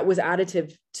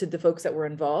additive to the folks that were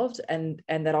involved, and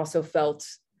that also felt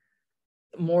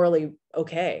morally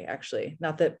okay, actually.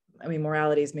 Not that I mean,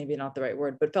 morality is maybe not the right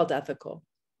word, but felt ethical.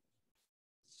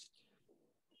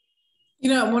 You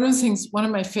know, one of the things, one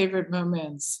of my favorite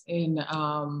moments in,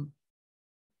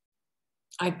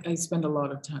 I spend a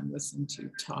lot of time listening to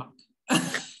you talk,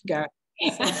 Garrett,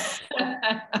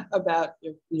 about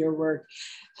your work.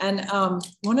 And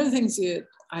one of the things that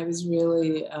I was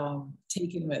really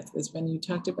taken with was when you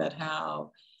talked about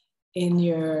how in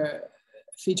your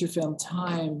feature film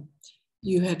Time,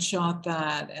 you had shot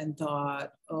that and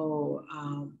thought, oh,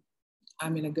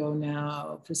 I'm gonna go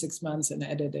now for 6 months and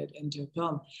edit it into a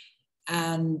film.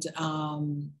 And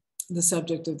the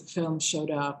subject of the film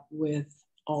showed up with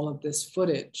all of this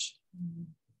footage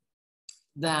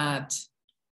that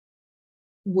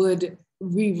would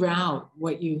reroute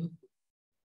what you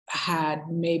had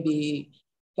maybe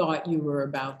thought you were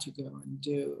about to go and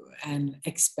do and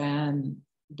expand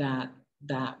that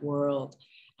world.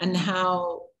 And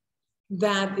how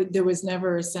that there was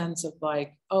never a sense of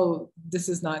like, oh, this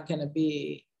is not going to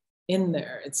be in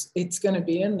there. It's going to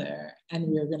be in there, and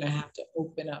we're going to have to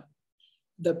open up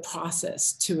the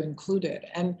process to include it.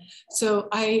 And so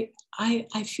I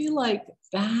feel like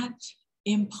that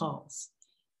impulse,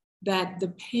 that the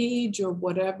page or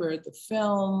whatever, the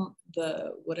film,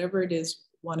 the whatever it is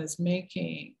one is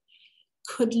making,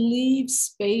 could leave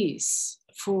space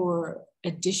for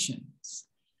additions,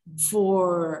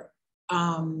 for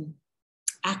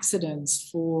accidents,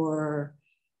 for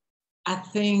a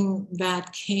thing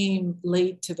that came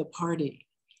late to the party,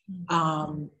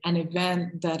 an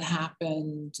event that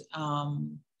happened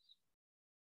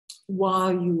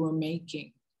while you were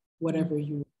making whatever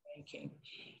you were making,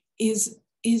 is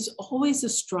always a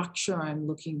structure I'm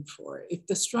looking for. If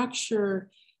the structure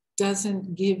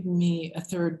doesn't give me a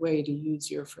third way, to use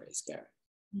your phrase, Garrett,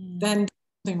 then there's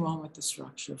something wrong with the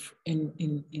structure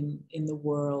in the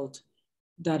world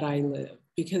that I live.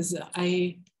 Because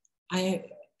I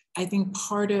think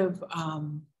part of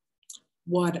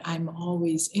what I'm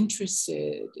always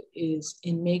interested is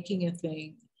in making a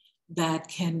thing that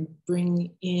can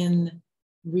bring in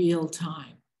real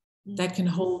time, that can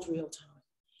hold real time,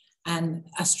 and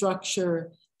a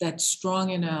structure that's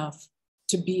strong enough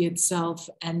to be itself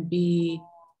and be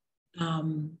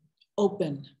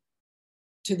open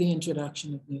to the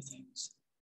introduction of new things,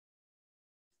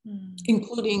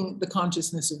 including the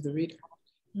consciousness of the reader.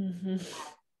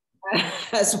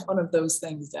 As one of those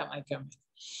things that might come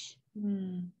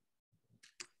in.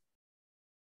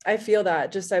 I feel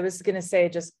that. I was going to say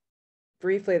just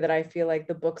briefly that I feel like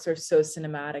the books are so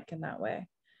cinematic in that way.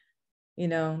 You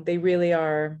know, they really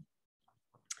are.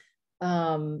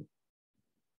 I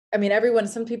mean,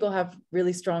 some people have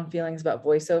really strong feelings about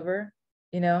voiceover,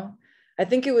 you know. I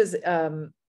think it was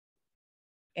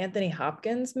Anthony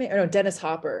Hopkins, or no, Dennis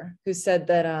Hopper, who said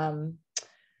that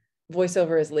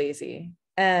voiceover is lazy.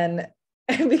 And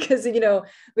because it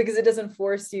doesn't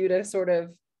force you to sort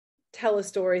of tell a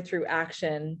story through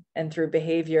action and through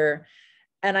behavior.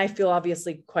 And I feel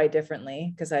obviously quite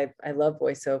differently, because I love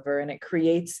voiceover, and it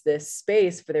creates this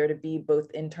space for there to be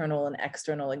both internal and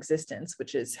external existence,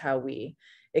 which is how we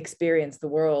experience the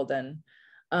world. And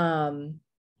I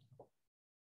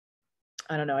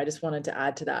don't know, I just wanted to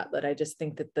add to that I just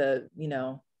think that the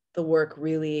work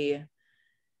really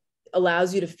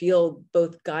allows you to feel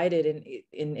both guided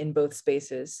in both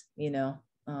spaces, in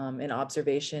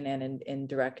observation and in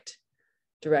direct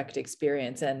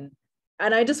experience. And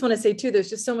I just want to say too, there's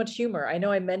just so much humor. I know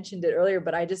I mentioned it earlier,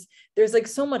 but there's like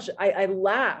so much, I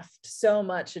laughed so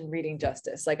much in reading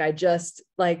Justice.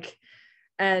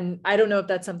 And I don't know if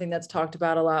that's something that's talked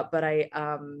about a lot, but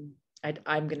I'm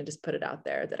going to just put it out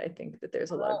there that I think that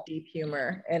there's a lot of deep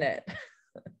humor in it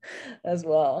as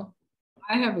well.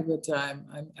 I have a good time.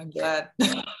 I'm glad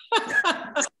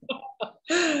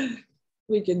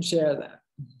we can share that.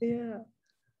 Yeah.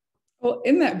 Well,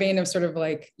 in that vein of sort of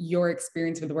like your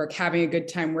experience with the work, having a good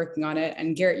time working on it,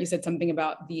 and Garrett, you said something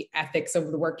about the ethics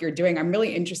of the work you're doing. I'm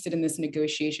really interested in this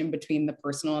negotiation between the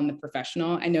personal and the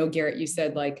professional. I know, Garrett, you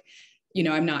said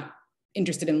I'm not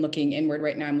interested in looking inward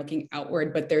right now, I'm looking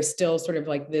outward, but there's still sort of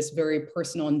like this very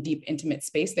personal and deep, intimate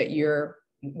space that you're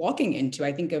walking into.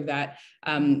 I think of that,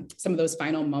 some of those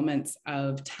final moments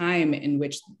of time in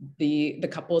which the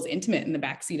couple is intimate in the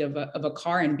backseat of a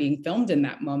car and being filmed in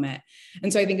that moment.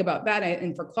 And so I think about that.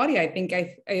 And for Claudia, I think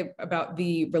about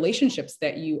the relationships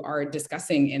that you are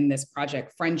discussing in this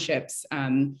project, friendships,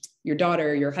 your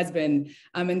daughter, your husband.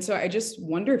 And so I just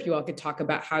wonder if you all could talk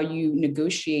about how you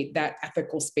negotiate that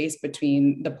ethical space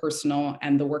between the personal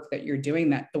and the work that you're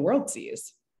doing that the world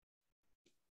sees.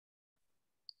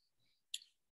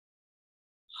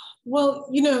 Well,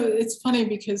 it's funny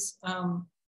because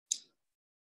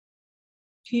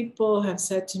people have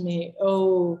said to me,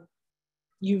 oh,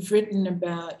 you've written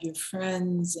about your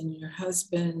friends and your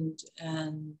husband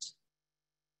and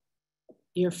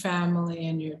your family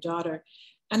and your daughter.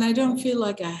 And I don't feel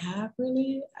like I have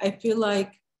really. I feel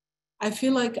like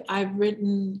I've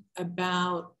written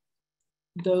about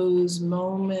those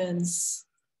moments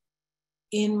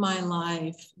in my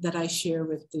life that I share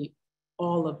with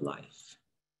all of life.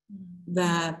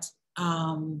 That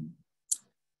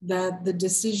that the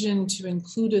decision to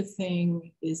include a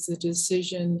thing is a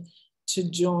decision to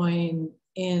join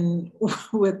in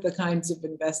with the kinds of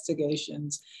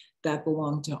investigations that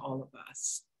belong to all of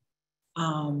us.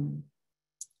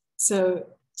 So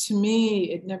to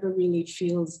me, it never really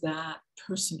feels that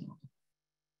personal.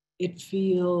 It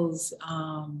feels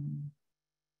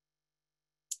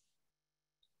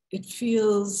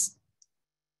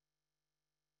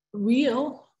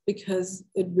real because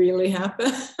it really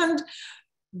happened,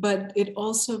 but it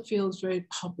also feels very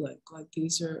public. Like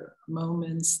these are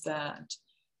moments that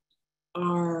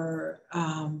are,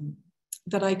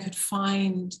 that I could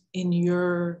find in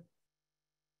your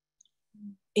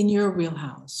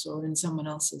wheelhouse or in someone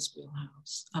else's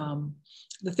wheelhouse.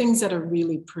 The things that are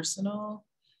really personal,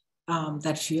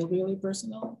 that feel really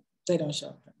personal, they don't show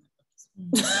up in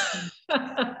my books.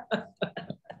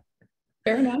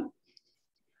 Fair enough.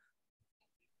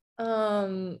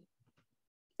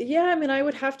 Yeah, I mean, I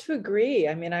would have to agree.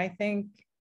 I mean, I think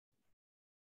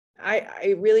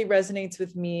it really resonates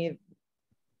with me,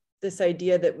 this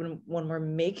idea that when we're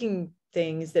making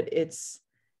things, that it's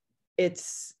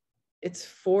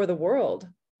for the world,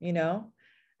 you know?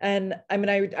 And I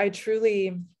mean, I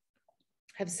truly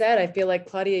have said, I feel like,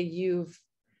 Claudia,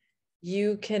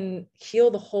 you can heal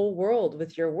the whole world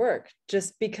with your work,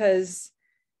 just because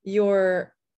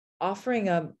you're offering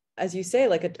as you say,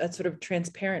 like a sort of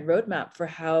transparent roadmap for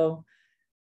how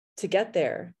to get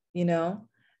there, you know?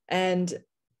 And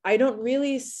I don't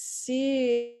really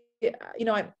see, you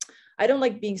know, I don't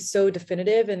like being so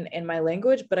definitive in my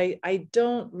language, but I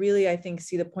don't really, I think,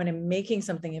 see the point in making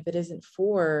something if it isn't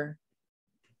for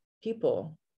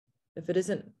people, if it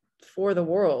isn't for the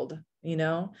world, you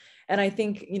know? And I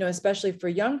think, you know, especially for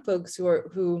young folks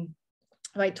who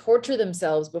might torture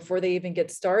themselves before they even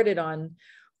get started on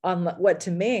what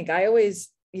to make, I always,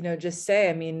 you know, just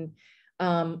say, I mean,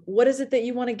 what is it that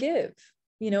you want to give?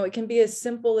 You know, it can be as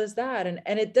simple as that.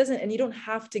 And it doesn't, and you don't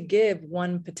have to give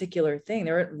one particular thing.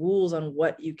 There aren't rules on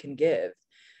what you can give.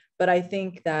 But I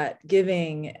think that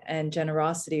giving and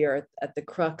generosity are at the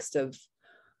crux of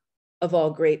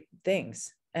all great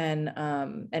things. And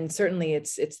certainly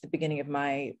it's the beginning of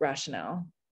my rationale.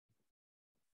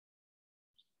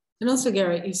 And also,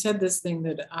 Garrett, you said this thing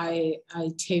that I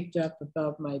taped up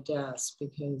above my desk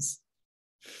because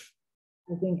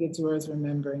I think it's worth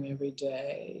remembering every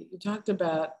day. You talked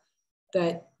about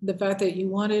that the fact that you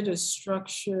wanted a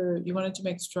structure, you wanted to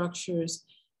make structures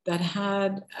that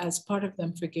had as part of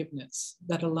them forgiveness,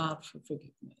 that allowed for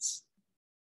forgiveness.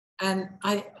 And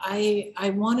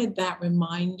I wanted that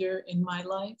reminder in my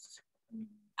life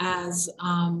as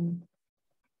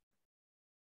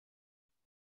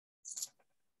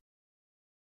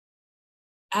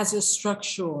a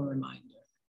structural reminder.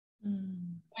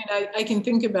 And I can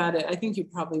think about it. I think you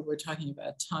probably were talking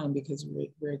about time because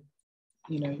we're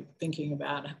you know, thinking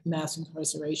about mass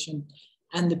incarceration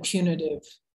and the punitive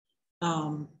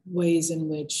ways in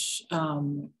which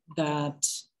that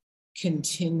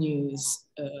continues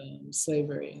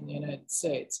slavery in the United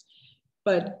States.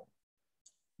 But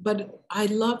I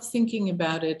love thinking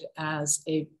about it as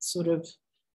a sort of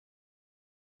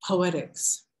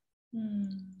poetics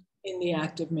in the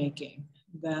act of making,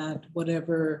 that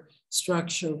whatever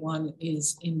structure one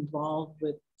is involved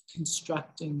with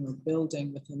constructing or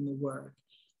building within the work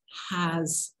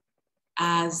has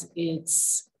as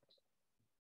its,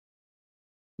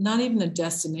 not even a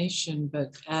destination,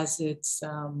 but as its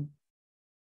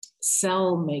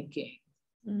cell making,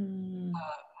 a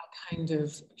kind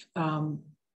of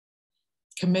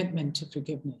commitment to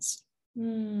forgiveness.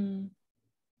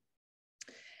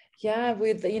 Yeah,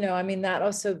 you know, I mean, that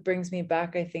also brings me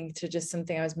back, I think, to just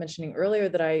something I was mentioning earlier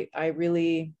that I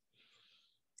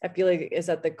feel like is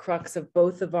at the crux of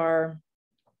both of our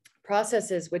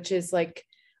processes, which is like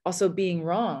also being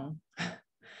wrong,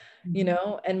 you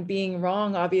know, and being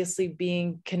wrong, obviously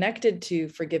being connected to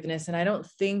forgiveness. And I don't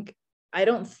think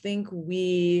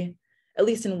we, at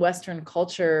least in Western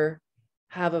culture,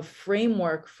 have a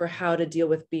framework for how to deal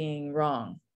with being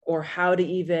wrong or how to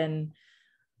even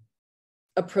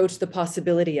approach the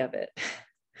possibility of it,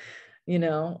 you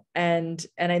know, and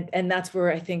that's where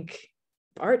I think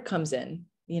art comes in,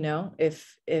 you know,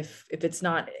 if it's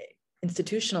not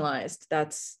institutionalized,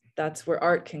 that's where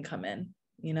art can come in,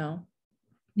 you know.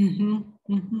 Mm-hmm.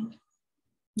 Mm-hmm.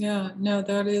 Yeah, no,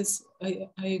 that is, I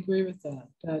agree with that,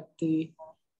 that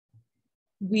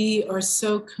we are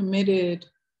so committed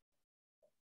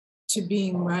to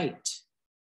being right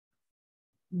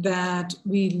that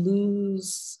we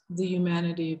lose the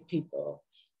humanity of people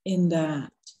in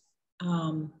that.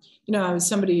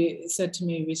 Somebody said to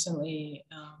me recently,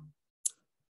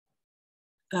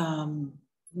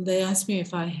 they asked me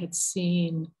if I had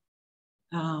seen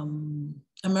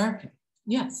America.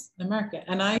 Yes, America.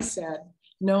 And I said,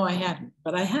 no, I hadn't,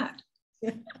 but I had.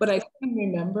 But I couldn't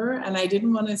remember, and I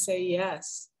didn't want to say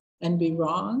yes and be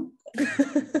wrong.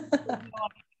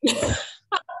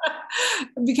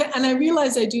 And I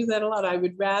realized I do that a lot. I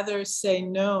would rather say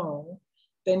no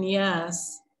than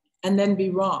yes and then be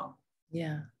wrong.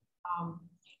 Yeah.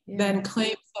 Than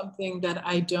claim something that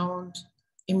I don't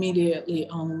immediately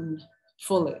own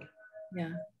fully.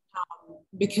 Yeah.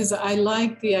 Because I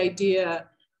like the idea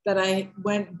that I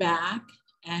went back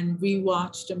and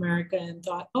rewatched America and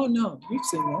thought, oh no, we've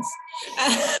seen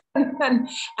this.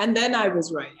 and then I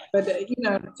was right. But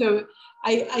so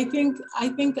I think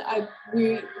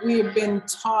we have been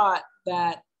taught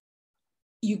that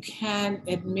you can't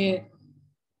admit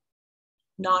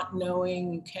not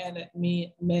knowing, you can't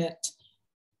admit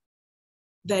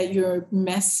that you're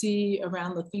messy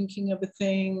around the thinking of a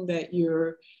thing, that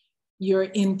you're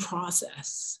in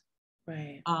process,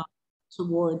 right,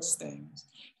 towards things.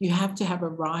 You have to have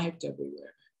arrived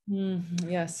everywhere. Mm-hmm.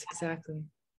 Yes, exactly.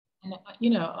 And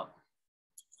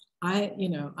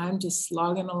I'm just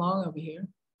slogging along over here.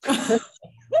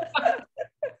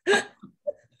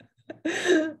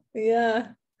 Yeah.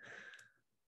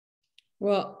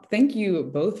 Well, thank you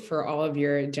both for all of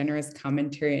your generous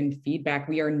commentary and feedback.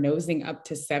 We are nosing up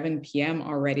to 7 p.m.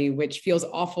 already, which feels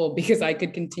awful because I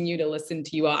could continue to listen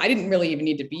to you all. I didn't really even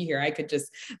need to be here. I could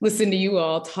just listen to you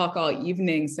all talk all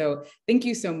evening. So thank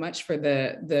you so much for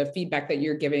the feedback that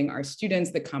you're giving our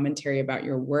students, the commentary about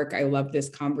your work. I love this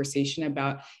conversation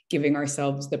about giving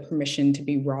ourselves the permission to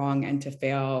be wrong and to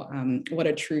fail. What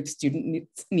a truth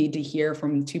students need to hear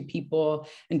from two people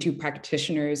and two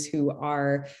practitioners who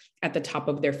are at the top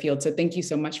of their field. So thank you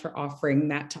so much for offering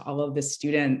that to all of the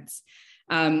students.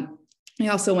 I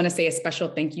also want to say a special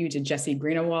thank you to Jesse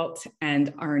Greenewalt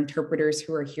and our interpreters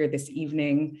who are here this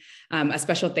evening. A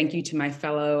special thank you to my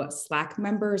fellow SLACC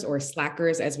members, or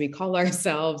slackers as we call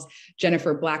ourselves,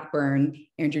 Jennifer Blackburn,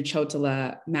 Andrew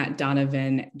Chotala, Matt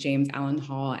Donovan, James Allen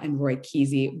Hall, and Roy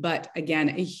Kesey. But again,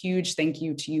 a huge thank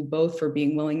you to you both for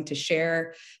being willing to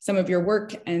share some of your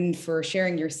work and for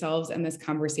sharing yourselves in this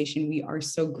conversation. We are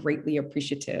so greatly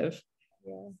appreciative.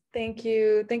 Yeah. Thank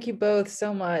you. Thank you both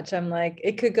so much. I'm like,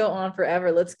 it could go on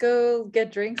forever. Let's go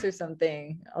get drinks or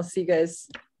something. I'll see you guys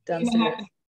downstairs.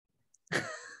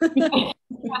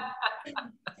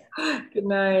 Good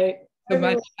night. So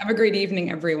much. Have a great evening,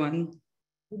 everyone.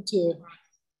 You too.